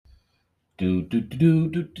Do do do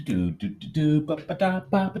do do do do do do ba ba da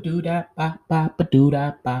ba ba do da ba do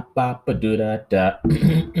da ba do da da.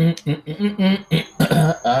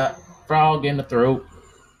 Frog in the throat.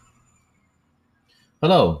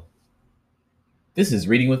 Hello, this is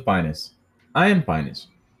Reading with Finest. I am Finest.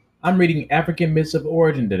 I'm reading African Myths of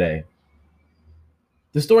Origin today.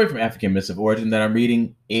 The story from African Myths of Origin that I'm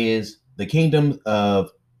reading is the kingdoms of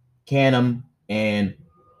Kanem and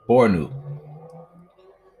Bornu.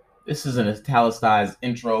 This is an italicized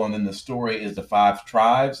intro, and then the story is the five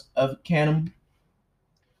tribes of Kanem.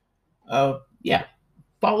 Yeah,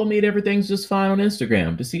 follow me at Everything's Just Fine on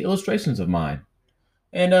Instagram to see illustrations of mine.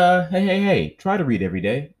 And hey, try to read every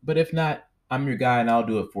day. But if not, I'm your guy and I'll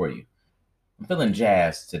do it for you. I'm feeling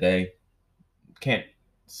jazzed today. Can't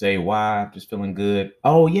say why, I'm just feeling good.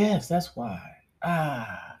 Oh, yes, that's why.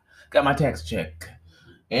 Got my tax check.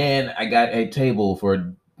 And I got a table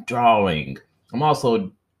for drawing.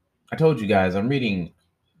 I told you guys, I'm reading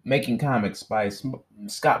Making Comics by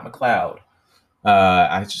Scott McCloud.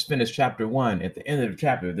 I just finished chapter 1. At the end of the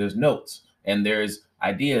chapter, there's notes and there's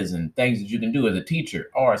ideas and things that you can do as a teacher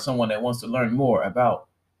or someone that wants to learn more about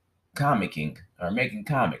comicking or making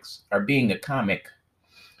comics or being a comic.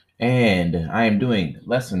 And I am doing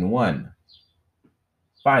lesson 1.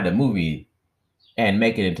 Find a movie and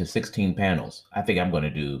make it into 16 panels. I think I'm going to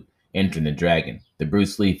do Enter the Dragon, the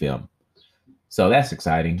Bruce Lee film. So that's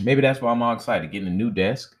exciting. Maybe that's why I'm all excited. Getting a new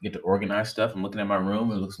desk, get to organize stuff. I'm looking at my room.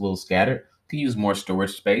 It looks a little scattered. Could use more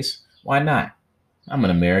storage space. Why not? I'm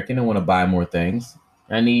an American. I want to buy more things.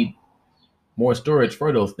 I need more storage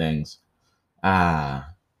for those things.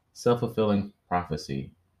 Self-fulfilling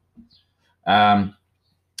prophecy. Um,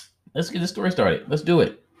 let's get the story started. Let's do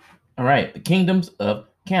it. All right. The kingdoms of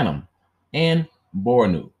Kanem and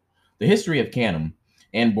Bornu. The history of Kanem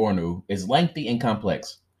and Bornu is lengthy and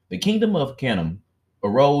complex. The kingdom of Kanem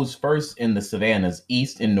arose first in the savannas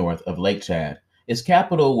east and north of Lake Chad. Its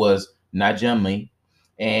capital was Najami,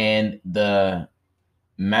 and the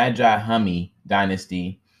Majahami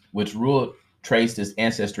dynasty, which ruled, traced its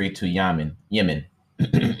ancestry to Yemen. In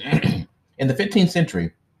the 15th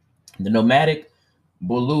century, the nomadic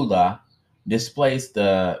Bulula displaced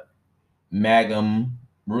the Magam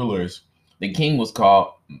rulers. The king was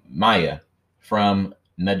called Maya from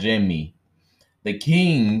Najami. The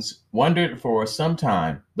kings wandered for some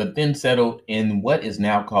time, but then settled in what is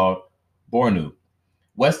now called Bornu,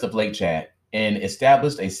 west of Lake Chad, and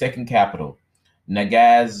established a second capital,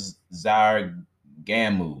 Nagazargamu.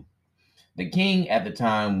 The king at the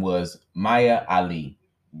time was Maya Ali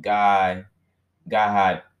Gai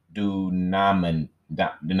Gahad Dunami,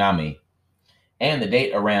 and the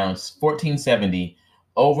date around 1470.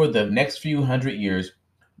 Over the next few hundred years,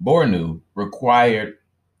 Bornu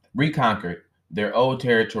reconquered their old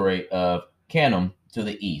territory of Kanem to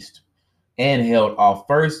the east and held off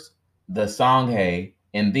first the Songhay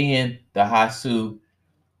and then the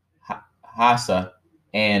Hassa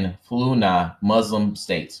and Fuluna Muslim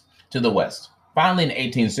states to the west. Finally, in the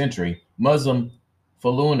 18th century, Muslim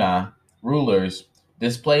Fuluna rulers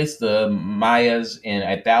displaced the Mayas and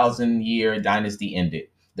a thousand-year dynasty ended.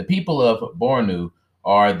 The people of Bornu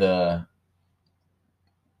are the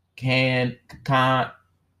Kane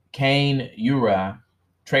Ura,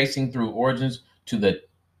 tracing through origins to the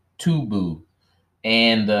Tubu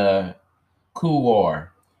and the Kuwar,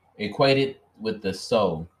 equated with the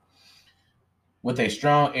soul. With a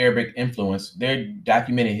strong Arabic influence, their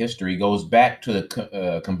documented history goes back to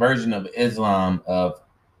the conversion of Islam of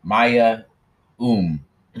Maya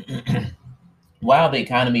While the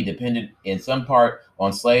economy depended in some part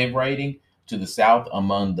on slave raiding to the south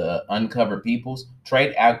among the uncovered peoples,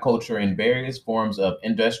 trade, agriculture, and various forms of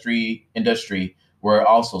industry were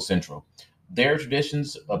also central. Their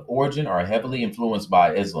traditions of origin are heavily influenced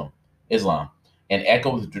by Islam, and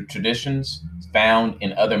echo the traditions found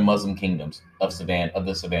in other Muslim kingdoms of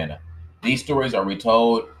the Savannah. These stories are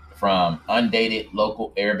retold from undated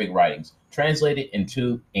local Arabic writings, translated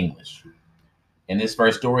into English. And this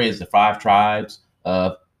first story is the five tribes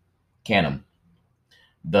of Kanem.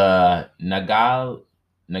 The Nagalawawu,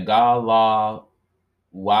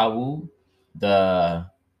 the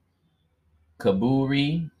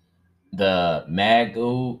Kaburi, the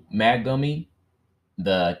Magumi,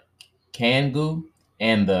 the Kangu,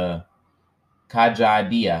 and the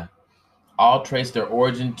Kajadia all trace their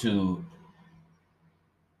origin to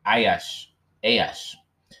Ayash,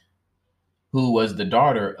 who was the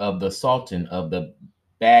daughter of the Sultan of the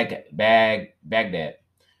Baghdad.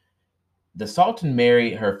 The Sultan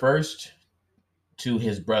married her first to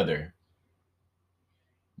his brother,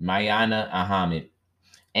 Mayana Ahmed,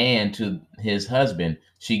 and to his husband,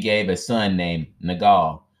 she gave a son named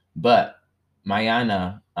Nagal. But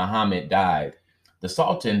Mayana Ahmed died, the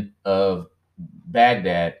Sultan of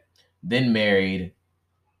Baghdad then married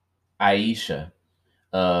Aisha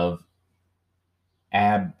of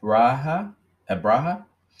Abraha,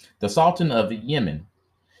 the Sultan of Yemen.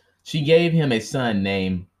 She gave him a son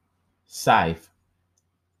named Saif,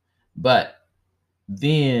 but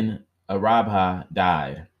then Arabha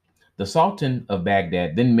died. The Sultan of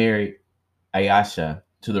Baghdad then married Ayasha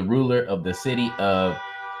to the ruler of the city of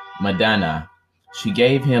Madana. She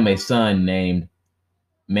gave him a son named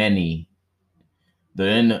Mani.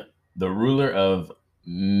 Then the ruler of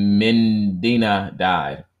Mendina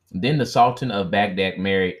died. Then the Sultan of Baghdad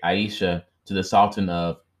married Aisha to the Sultan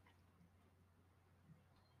of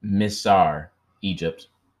Misar, Egypt.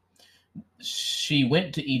 She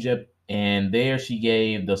went to Egypt, and there she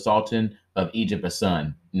gave the Sultan of Egypt a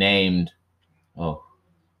son named oh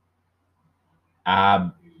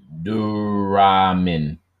Abdurrahman.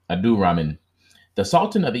 Abdurrahman. The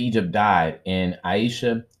Sultan of Egypt died, and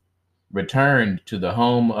Aisha returned to the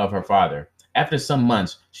home of her father. After some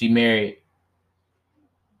months, she married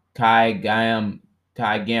Kai Gamma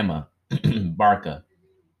Barca.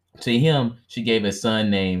 To him, she gave a son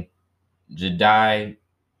named Jedi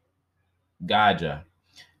Gaja.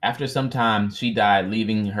 After some time, she died,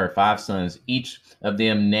 leaving her five sons. Each of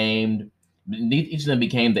them became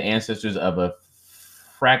the ancestors of a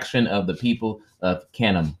fraction of the people of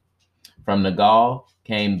Kanem. From Nagal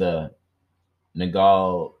came the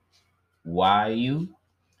Nagal Wayu.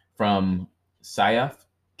 From Sayaf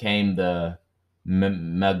came the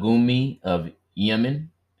Magumi of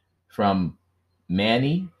Yemen. From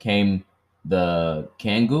Mani came the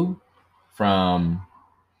Kangu. From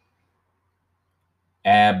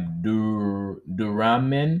Abdurrahman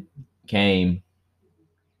came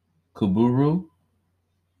Kuburu,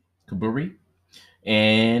 Kuburi,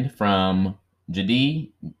 and from Jagaji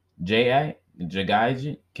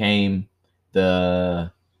came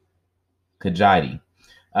the Kajadi.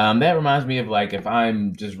 That reminds me of like if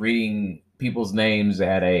I'm just reading people's names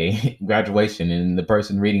at a graduation and the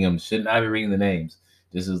person reading them should not be reading the names.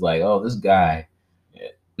 This is like, oh, this guy.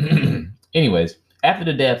 Anyways, after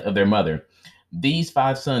the death of their mother, these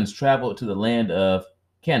five sons traveled to the land of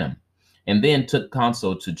Kanem and then took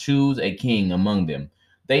counsel to choose a king among them.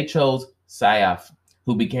 They chose Sayaf,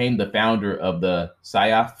 who became the founder of the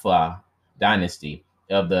Sayafa dynasty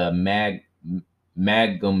of the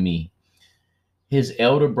Magumi. His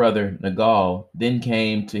elder brother Nagal then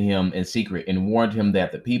came to him in secret and warned him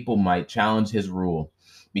that the people might challenge his rule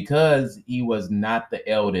because he was not the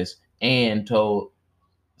eldest, and told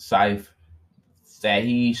Saif that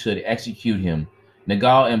he should execute him.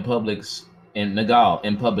 Nagal in public Nagal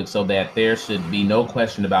in public so that there should be no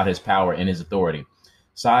question about his power and his authority.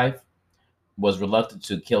 Saif was reluctant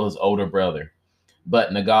to kill his older brother,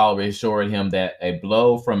 but Nagal reassured him that a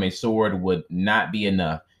blow from a sword would not be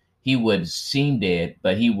enough. He would seem dead,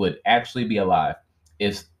 but he would actually be alive.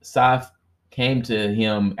 If Saif came to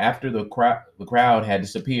him after the crowd had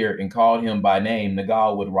disappeared and called him by name,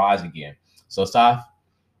 Nagal would rise again. So Saif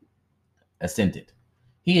assented.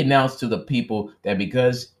 He announced to the people that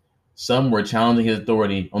because some were challenging his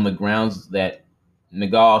authority on the grounds that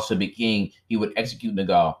Nagal should be king, he would execute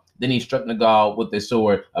Nagal. Then he struck Nagal with his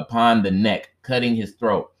sword upon the neck, cutting his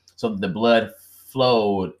throat, so that the blood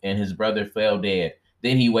flowed and his brother fell dead.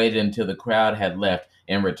 Then he waited until the crowd had left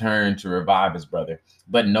and returned to revive his brother,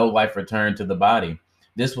 but no life returned to the body.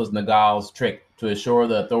 This was Nagal's trick to assure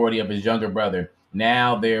the authority of his younger brother.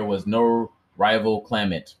 Now there was no rival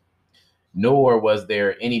claimant, nor was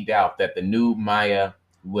there any doubt that the new Maya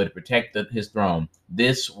would protect his throne.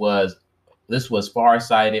 This was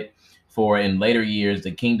far-sighted, for in later years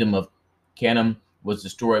the kingdom of Kanem was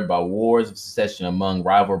destroyed by wars of succession among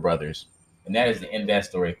rival brothers. And that is the end of that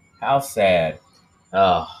story. How sad.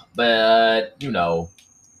 But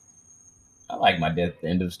I like my death at the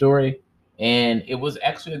end of the story. And it was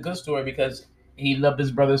actually a good story because he loved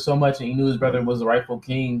his brother so much and he knew his brother was the rightful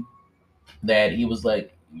king that he was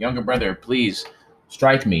like, younger brother, please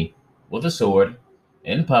strike me with a sword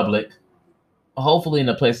in public, hopefully in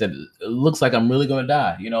a place that looks like I'm really going to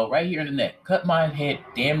die, right here in the neck. Cut my head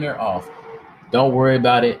damn near off. Don't worry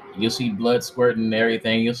about it. You'll see blood squirting and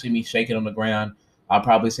everything. You'll see me shaking on the ground. I'll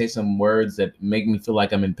probably say some words that make me feel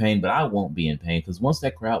like I'm in pain, but I won't be in pain because once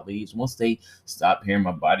that crowd leaves, once they stop hearing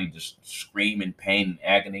my body just scream in pain and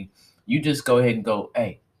agony, you just go ahead and go,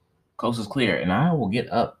 hey, coast is clear, and I will get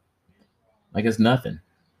up like it's nothing.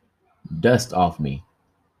 Dust off me.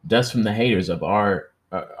 Dust from the haters of our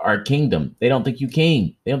kingdom. They don't think you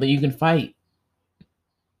king. They don't think you can fight.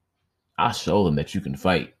 I'll show them that you can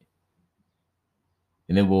fight.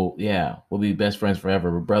 And then we'll be best friends forever.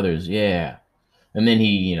 We're brothers. Yeah. And then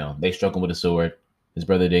they struck him with a sword. His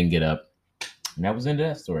brother didn't get up. And that was the end of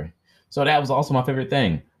that story. So that was also my favorite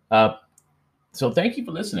thing. So thank you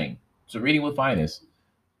for listening to Reading with Finest.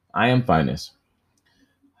 I am Finest.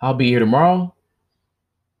 I'll be here tomorrow.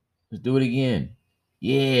 Let's do it again.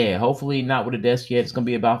 Yeah, hopefully not with a desk yet. It's going to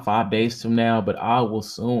be about 5 days from now, but I will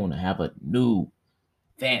soon have a new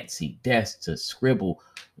fancy desk to scribble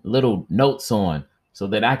little notes on so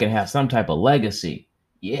that I can have some type of legacy.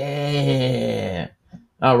 Yeah.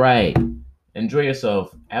 All right. Enjoy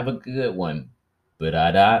yourself. Have a good one.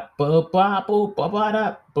 Ba-da-da, ba-ba-boo,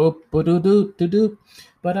 ba-ba-da, ba-ba-doo-doo-doo-doo,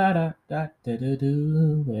 ba-da-da,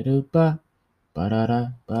 da-da-da-doo, ba-da-ba,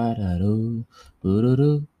 ba-da-da, ba-da-doo,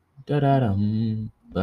 boo-doo-doo, da-da-dum.